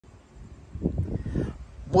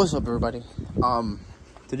What's up, everybody?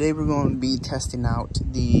 Today we're going to be testing out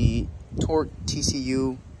the TORK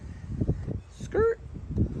TCU skirt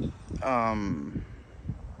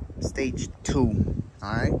stage 2.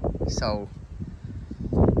 Alright, so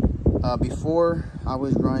before I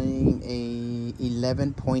was running a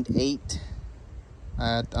 11.8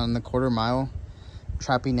 on the quarter mile,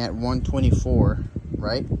 trapping at 124,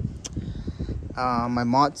 right? My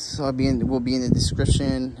mods will be in the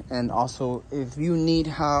description, and also if you don't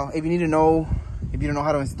know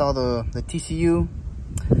how to install the TCU,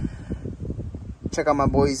 check out my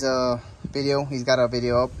boy's video. He's got a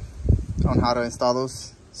video up on how to install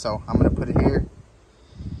those, so I'm gonna put it here.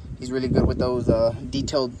 He's really good with those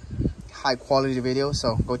detailed, high quality videos,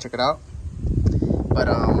 so go check it out. But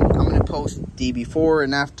I'm gonna post the before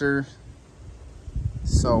and after,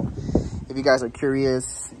 so if you guys are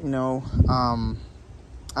curious, you know,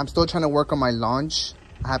 I'm still trying to work on my launch.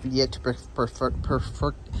 I haven't yet to perfect.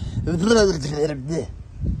 You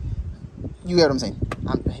get what I'm saying?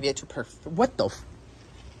 I'm yet to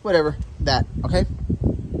whatever that. Okay.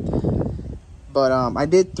 But I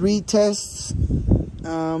did 3 tests.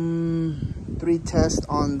 3 tests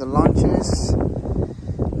on the launches.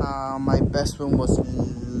 My best one was,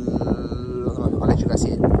 I'll let you guys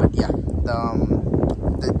see it. But yeah,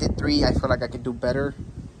 did 3. I feel like I could do better.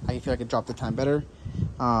 I feel like I could drop the time better.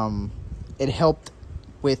 It helped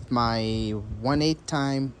with my 1/8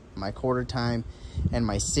 time, my quarter time, and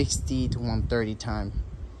my 60 to 130 time.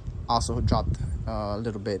 Also dropped a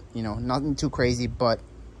little bit, you know, nothing too crazy, but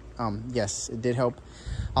yes, it did help.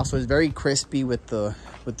 Also, it's very crispy with the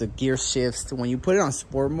gear shifts. When you put it on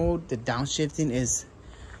sport mode, the downshifting is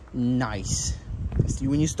nice.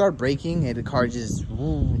 When you start braking, the car just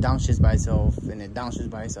downshifts by itself, and it downshifts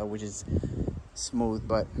by itself, which is smooth.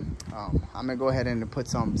 But I'm gonna go ahead and put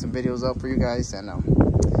some videos up for you guys, and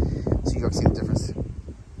so you guys see the difference.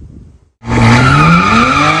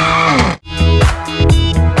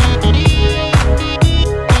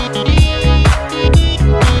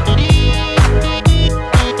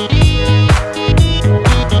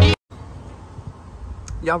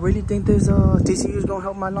 Y'all really think this TCU is gonna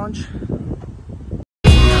help my launch?